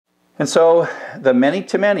And so the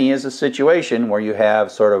many-to-many is a situation where you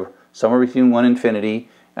have sort of somewhere between 1 infinity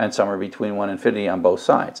and somewhere between 1 infinity on both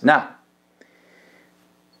sides. Now,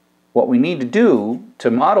 what we need to do to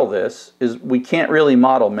model this is we can't really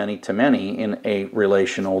model many-to-many in a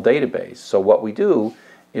relational database. So what we do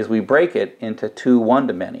is we break it into two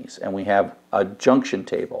one-to-manys, and we have a junction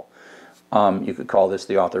table. You could call this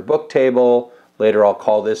the author book table. Later I'll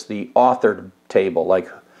call this the authored table, like,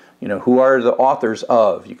 you know, who are the authors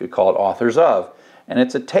of? You could call it authors of. And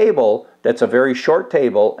it's a table that's a very short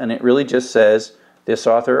table, and it really just says this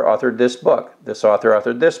author authored this book, this author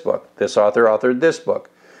authored this book, this author authored this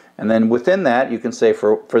book. And then within that, you can say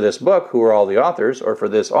for this book, who are all the authors, or for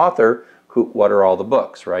this author, what are all the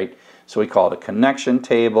books, right? So we call it a connection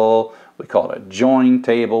table, we call it a join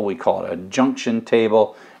table, we call it a junction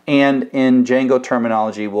table, and in Django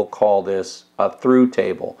terminology, we'll call this a through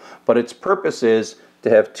table. But its purpose is to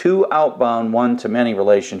have two outbound one-to-many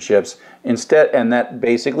relationships instead, and that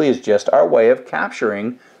basically is just our way of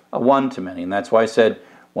capturing a one-to-many. And that's why I said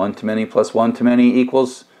one-to-many plus one-to-many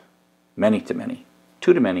equals many-to-many.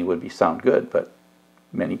 Two-to-many would sound good, but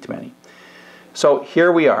many-to-many. So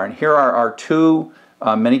here we are, and here are our two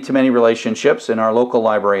many-to-many relationships in our local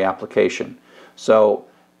library application. So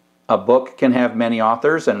a book can have many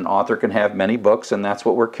authors, and an author can have many books, and that's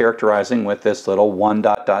what we're characterizing with this little one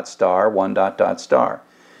dot dot star, one dot dot star.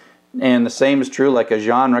 And the same is true, like a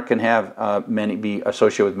genre can have be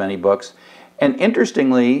associated with many books. And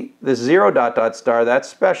interestingly, the zero dot dot star, that's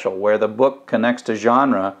special, where the book connects to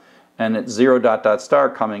genre, and it's zero dot dot star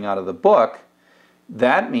coming out of the book.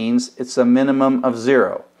 That means it's a minimum of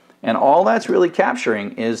 0. And all that's really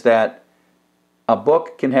capturing is that a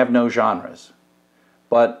book can have no genres,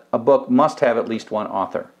 but a book must have at least one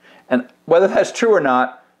author. And whether that's true or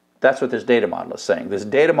not, that's what this data model is saying. This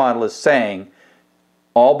data model is saying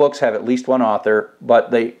all books have at least one author,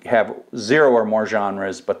 but they have 0 or more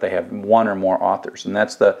genres, but they have 1 or more authors. And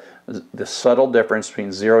that's the subtle difference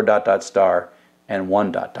between 0 dot dot star and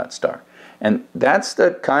 1 dot dot star. And that's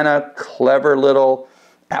the kind of clever little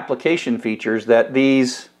application features that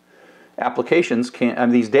these applications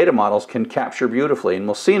these data models can capture beautifully. And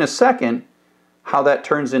we'll see in a second how that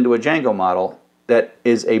turns into a Django model that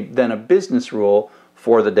is then a business rule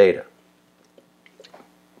for the data.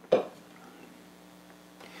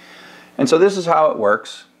 And so this is how it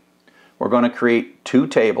works. We're going to create two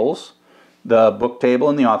tables, the book table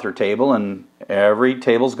and the author table, and every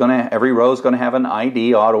row is going to have an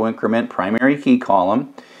ID, auto increment, primary key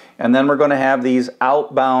column. And then we're going to have these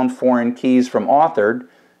outbound foreign keys from authored.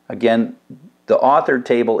 Again, the authored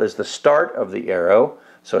table is the start of the arrow,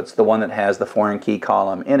 so it's the one that has the foreign key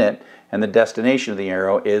column in it, and the destination of the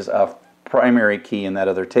arrow is a primary key in that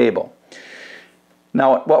other table.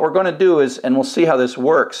 Now what we're going to do is, and we'll see how this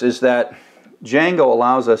works, is that Django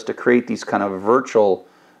allows us to create these kind of virtual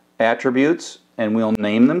attributes, and we'll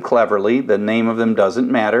name them cleverly. The name of them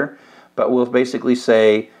doesn't matter, but we'll basically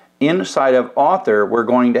say inside of author we're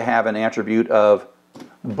going to have an attribute of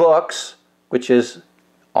books, which is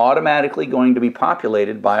automatically going to be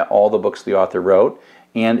populated by all the books the author wrote.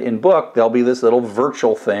 And in book, there'll be this little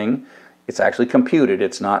virtual thing. It's actually computed.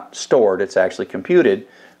 It's not stored. It's actually computed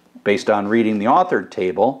based on reading the authored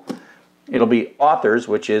table. It'll be authors,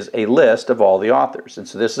 which is a list of all the authors. And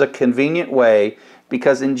so this is a convenient way,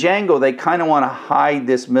 because in Django, they kind of want to hide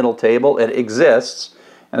this middle table. It exists.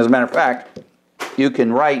 And as a matter of fact, you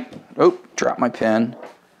can write, drop my pen.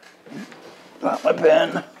 Drop my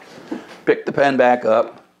pen. Pick the pen back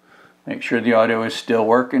up. Make sure the audio is still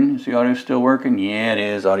working. Is the audio still working? Yeah, it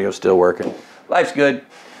is. Audio's still working. Life's good.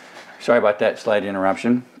 Sorry about that slight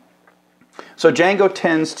interruption. So Django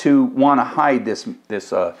tends to want to hide this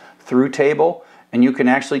through table, and you can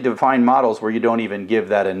actually define models where you don't even give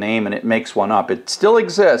that a name and it makes one up. It still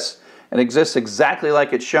exists. It exists exactly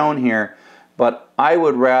like it's shown here, but I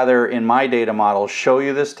would rather in my data model show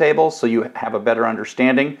you this table so you have a better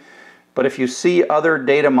understanding. But if you see other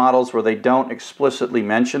data models where they don't explicitly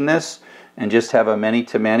mention this and just have a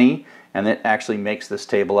many-to-many, and it actually makes this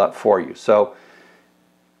table up for you. So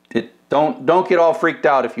don't get all freaked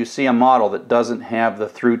out if you see a model that doesn't have the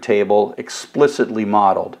through table explicitly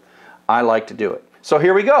modeled. I like to do it. So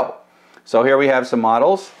here we go. So here we have some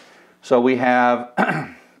models. So we have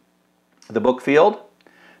the book field.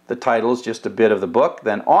 The title is just a bit of the book.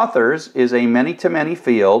 Then authors is a many-to-many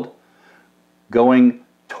field going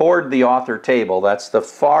toward the author table. That's the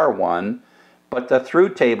far one, but the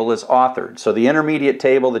through table is authored. So the intermediate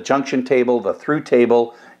table, the junction table, the through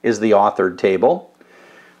table is the authored table.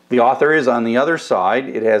 The author is on the other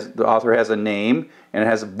side. The author has a name, and it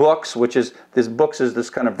has books, which is, books is this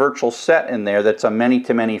kind of virtual set in there that's a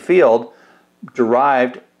many-to-many field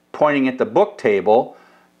derived pointing at the book table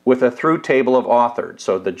with a through table of authored.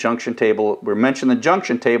 So the junction table, we mentioned the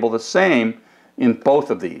junction table the same in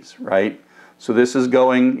both of these, right? So this is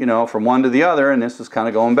going, you know, from one to the other, and this is kind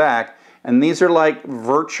of going back. And these are like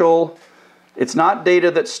virtual, it's not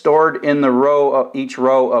data that's stored in the row of each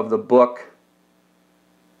row of the book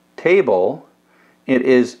table. It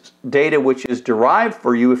is data which is derived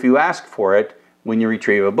for you if you ask for it. When you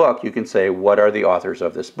retrieve a book, you can say, what are the authors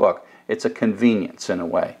of this book? It's a convenience in a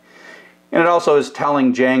way. And it also is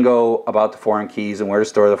telling Django about the foreign keys and where to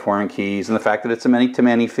store the foreign keys, and the fact that it's a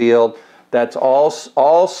many-to-many field. That's all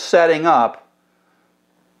setting up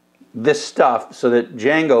this stuff so that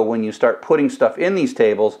Django, when you start putting stuff in these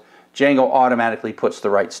tables, Django automatically puts the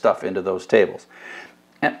right stuff into those tables.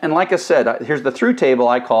 And like I said, here's the through table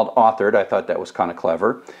I called authored. I thought that was kind of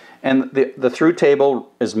clever. And the through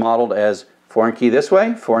table is modeled as foreign key this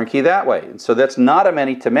way, foreign key that way. And so that's not a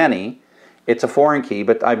many-to-many, it's a foreign key,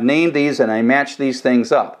 but I've named these and I match these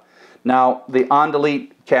things up. Now, the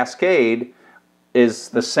on-delete cascade is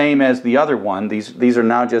the same as the other one. These are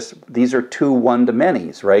now these are two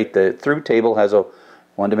one-to-manys, right? The through table has a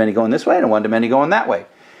one-to-many going this way and a one-to-many going that way.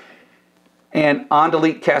 And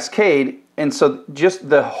on-delete cascade, and so just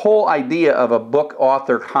the whole idea of a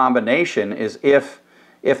book-author combination is if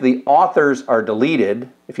the authors are deleted,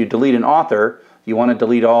 if you delete an author, you want to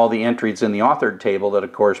delete all the entries in the authored table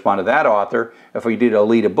that correspond to that author. If you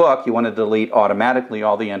delete a book, you want to delete automatically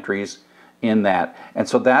all the entries in that. And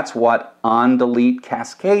so that's what on-delete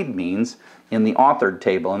cascade means in the authored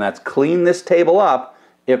table. And that's clean this table up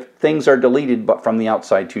if things are deleted but from the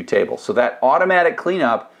outside two tables. So that automatic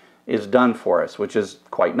cleanup is done for us, which is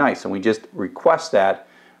quite nice. And we just request that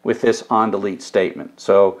with this on-delete statement.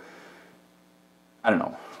 So I don't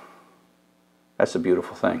know. That's a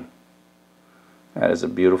beautiful thing. That is a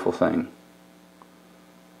beautiful thing.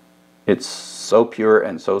 It's so pure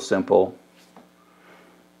and so simple.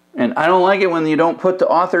 And I don't like it when you don't put the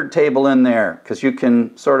authored table in there, because you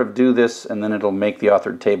can sort of do this and then it'll make the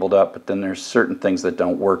authored table up, but then there's certain things that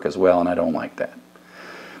don't work as well, and I don't like that.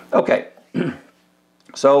 Okay,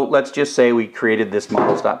 so let's just say we created this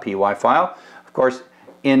models.py file. Of course,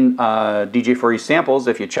 in DJ4E samples,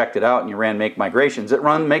 if you checked it out and you ran make migrations, it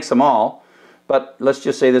makes them all. But let's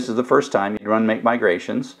just say this is the first time you'd run make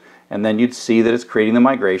migrations, and then you'd see that it's creating the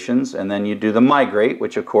migrations, and then you do the migrate,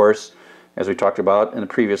 which of course, as we talked about in the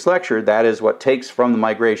previous lecture, that is what takes from the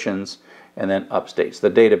migrations and then updates the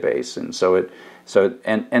database. And so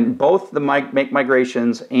both the make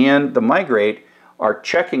migrations and the migrate are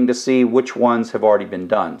checking to see which ones have already been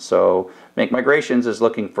done. So make migrations is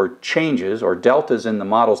looking for changes or deltas in the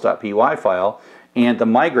models.py file, and the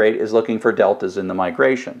migrate is looking for deltas in the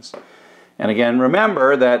migrations. And again,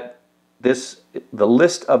 remember that the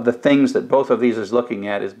list of the things that both of these is looking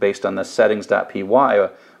at is based on the settings.py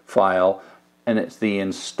file, and it's the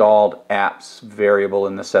installed apps variable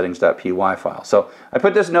in the settings.py file. So I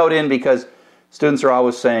put this note in because students are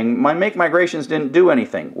always saying, my make migrations didn't do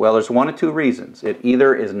anything. Well, there's one of two reasons. It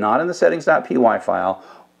either is not in the settings.py file,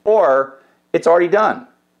 or it's already done.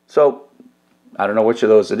 So I don't know which of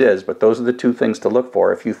those it is, but those are the two things to look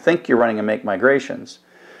for. If you think you're running a make migrations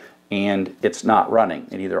and it's not running,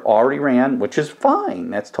 it either already ran, which is fine,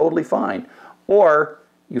 that's totally fine, or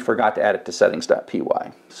you forgot to add it to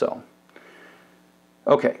settings.py. So,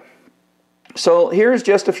 okay. So here's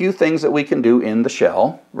just a few things that we can do in the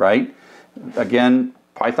shell, right? Again,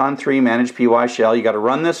 Python 3 manage py shell. You got to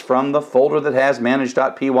run this from the folder that has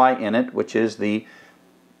manage.py in it, which is the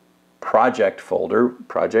project folder.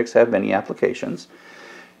 Projects have many applications.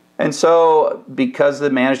 And so because the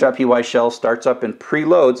manage.py shell starts up and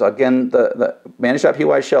preloads, again, the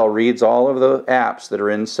manage.py shell reads all of the apps that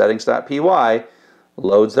are in settings.py,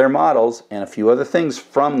 loads their models, and a few other things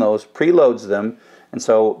from those, preloads them. And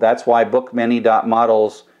so that's why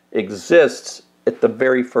bookmany.models exists at the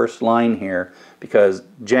very first line here, because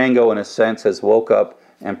Django, in a sense, has woke up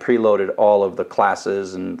and preloaded all of the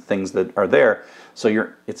classes and things that are there. So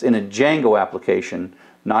it's in a Django application,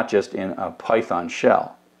 not just in a Python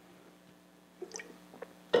shell.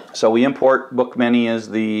 So we import bookmany as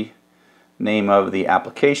the name of the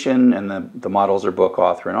application, and the models are book,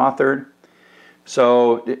 author, and authored.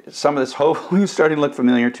 So some of this hopefully is starting to look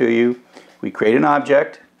familiar to you. We create an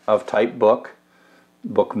object of type book,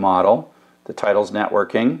 book model. The title's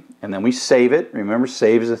networking, and then we save it. Remember,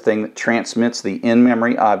 save is the thing that transmits the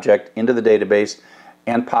in-memory object into the database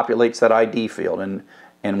and populates that ID field.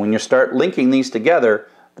 And when you start linking these together,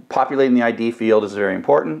 populating the ID field is very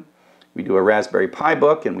important. We do a Raspberry Pi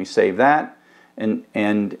book and we save that. And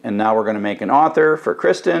now we're going to make an author for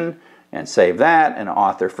Kristen and save that, and an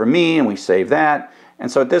author for me, and we save that.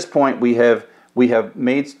 And so at this point we have we have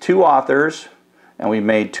made 2 authors and we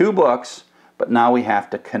made 2 books, but now we have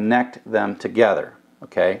to connect them together,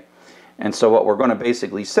 okay? And so what we're going to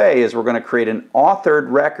basically say is we're going to create an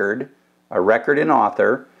authored record, a record in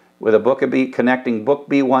author, with a book B, connecting book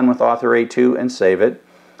B1 with author A2 and save it.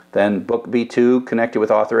 Then book B2 connected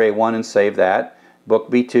with author A1 and save that.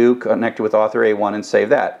 Book B2 connected with author A1 and save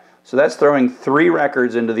that. So that's throwing 3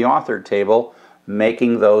 records into the authored table,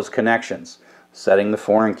 making those connections, setting the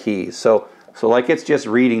foreign keys. So like it's just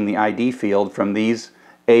reading the ID field from these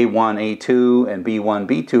A1, A2, and B1,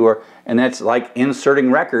 B2, and that's like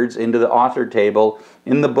inserting records into the authored table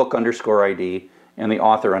in the book underscore ID and the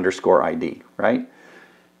author underscore ID, right?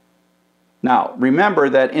 Now, remember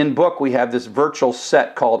that in book we have this virtual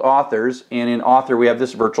set called authors, and in author we have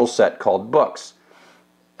this virtual set called books.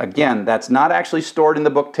 Again, that's not actually stored in the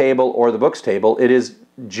book table or the books table. It is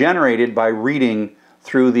generated by reading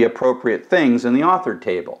through the appropriate things in the authored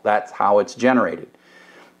table. That's how it's generated.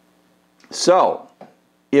 So,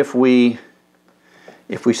 if we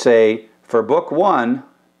say for book 1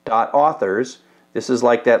 dot authors, this is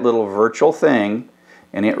like that little virtual thing,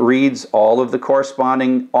 and it reads all of the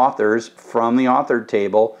corresponding authors from the authored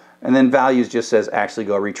table, and then values just says actually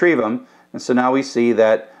go retrieve them. And so now we see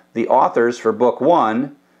that the authors for book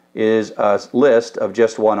 1 is a list of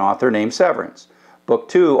just one author named Severance. Book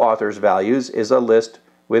 2 authors values is a list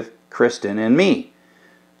with Kristen and me.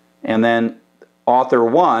 And then author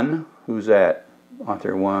 1, who's that?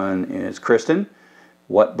 Author 1 is Kristen.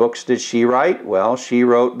 What books did she write? Well, she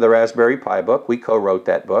wrote the Raspberry Pi book. We co-wrote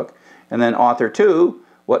that book. And then author 2,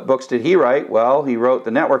 what books did he write? Well, he wrote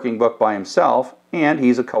the networking book by himself, and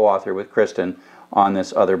he's a co-author with Kristen on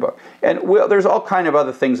this other book. And there's all kind of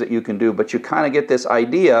other things that you can do, but you kind of get this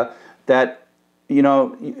idea that, you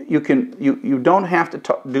know, you don't have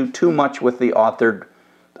to do too much with the authored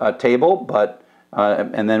table, but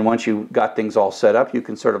and then once you got things all set up, you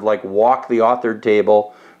can sort of like walk the authored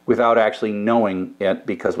table without actually knowing it,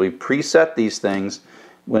 because we preset these things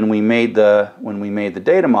when we made the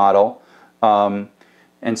data model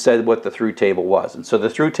and said what the through table was. And so the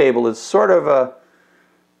through table is sort of a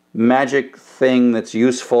magic thing that's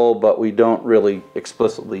useful, but we don't really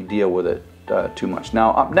explicitly deal with it too much.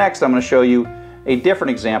 Now up next I'm going to show you a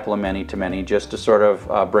different example of many-to-many just to sort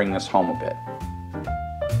of bring this home a bit.